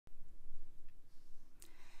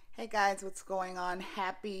Hey guys, what's going on?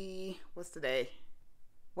 What's today?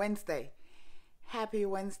 Wednesday. Happy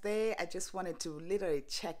Wednesday. I just wanted to literally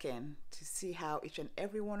check in to see how each and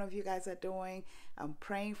every one of you guys are doing. I'm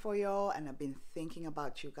praying for y'all and I've been thinking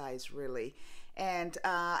about you guys really. And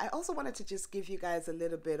I also wanted to just give you guys a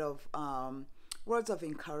little bit of words of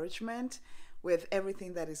encouragement with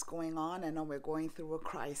everything that is going on. I know we're going through a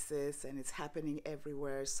crisis and it's happening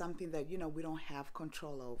everywhere, something that, we don't have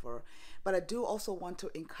control over. But I do also want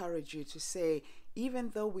to encourage you to say,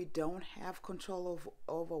 even though we don't have control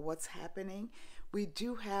over what's happening, we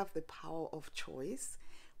do have the power of choice.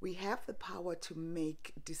 We have the power to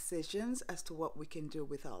make decisions as to what we can do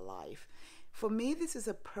with our life. For me, this is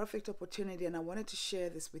a perfect opportunity, and I wanted to share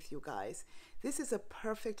this with you guys. This is a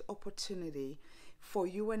perfect opportunity for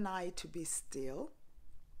you and I to be still,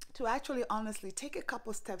 to actually honestly take a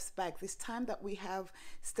couple steps back. This time that we have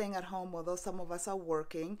staying at home, although some of us are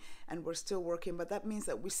working and we're still working, but that means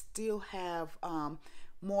that we still have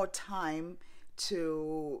more time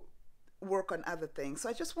to work on other things. So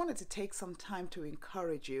I just wanted to take some time to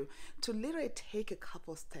encourage you to literally take a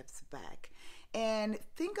couple steps back and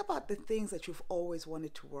think about the things that you've always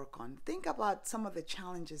wanted to work on. Think about some of the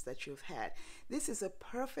challenges that you've had. This is a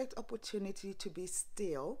perfect opportunity to be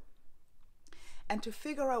still and to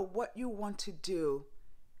figure out what you want to do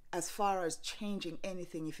as far as changing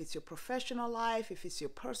anything. If it's your professional life, if it's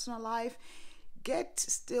your personal life, get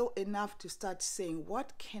still enough to start saying,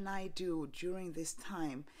 what can I do during this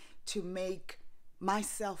time to make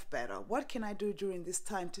myself better? What can I do during this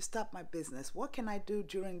time to start my business? What can I do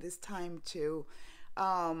during this time to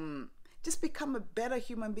just become a better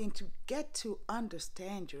human being, to get to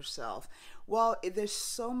understand yourself? Well, there's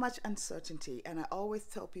so much uncertainty, and I always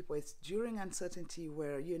tell people it's during uncertainty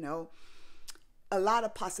where, a lot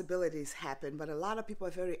of possibilities happen, but a lot of people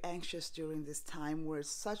are very anxious during this time. We're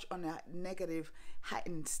such on a negative,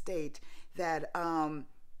 heightened state that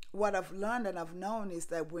what I've learned and I've known is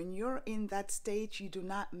that when you're in that state, you do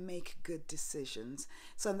not make good decisions.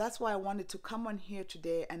 So that's why I wanted to come on here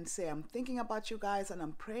today and say, I'm thinking about you guys and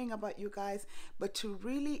I'm praying about you guys, but to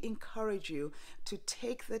really encourage you to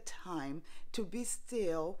take the time to be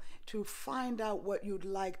still, to find out what you'd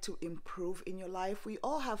like to improve in your life. We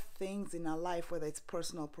all have things in our life, whether it's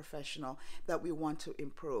personal or professional, that we want to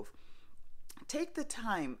improve. Take the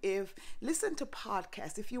time. Listen to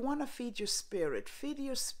podcasts. If you want to feed your spirit,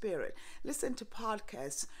 listen to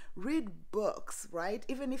podcasts, read books, right?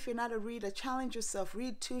 Even if you're not a reader, challenge yourself,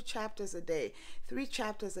 read 2 chapters a day, 3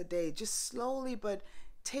 chapters a day, just slowly, but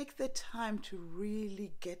take the time to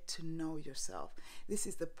really get to know yourself. This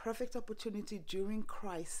is the perfect opportunity during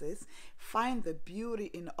crisis. Find the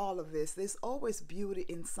beauty in all of this. There's always beauty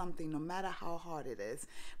in something, no matter how hard it is.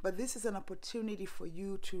 But this is an opportunity for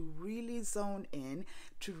you to really zone in,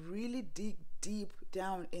 to really dig deep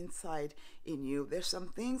down inside in you. There's some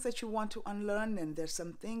things that you want to unlearn, and there's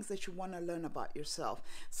some things that you want to learn about yourself.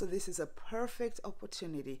 So this is a perfect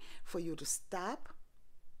opportunity for you to stop,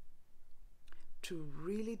 to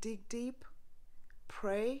really dig deep,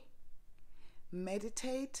 pray,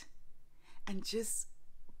 meditate, and just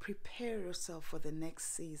prepare yourself for the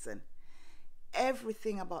next season.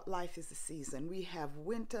 Everything about life is a season. We have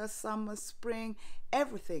winter, summer, spring,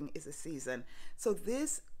 everything is a season. So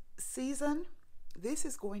this season, this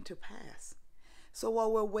is going to pass. So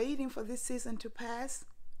while we're waiting for this season to pass,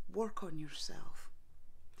 work on yourself.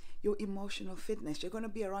 Your emotional fitness. You're going to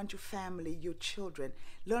be around your family, your children.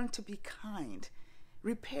 Learn to be kind.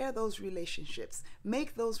 Repair those relationships.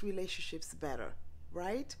 Make those relationships better,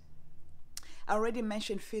 right? I already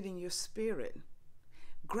mentioned feeding your spirit.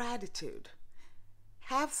 Gratitude.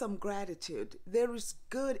 Have some gratitude. There is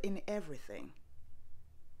good in everything.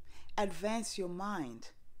 Advance your mind.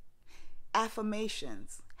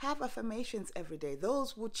 Affirmations. Have affirmations every day.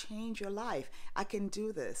 Those will change your life. I can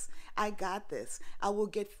do this. I got this. I will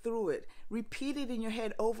get through it. Repeat it in your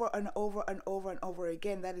head over and over and over and over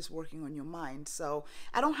again. That is working on your mind. So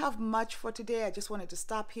I don't have much for today. I just wanted to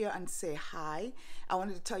stop here and say hi. I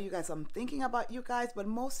wanted to tell you guys I'm thinking about you guys, but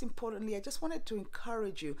most importantly, I just wanted to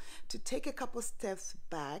encourage you to take a couple steps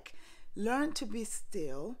back, learn to be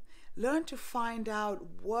still, learn to find out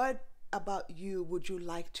what about you would you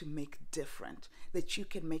like to make different, that you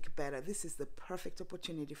can make better. This is the perfect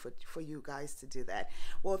opportunity for you guys to do that.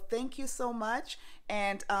 Well, thank you so much,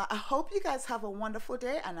 and I hope you guys have a wonderful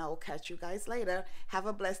day, and I will catch you guys later. Have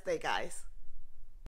a blessed day, guys.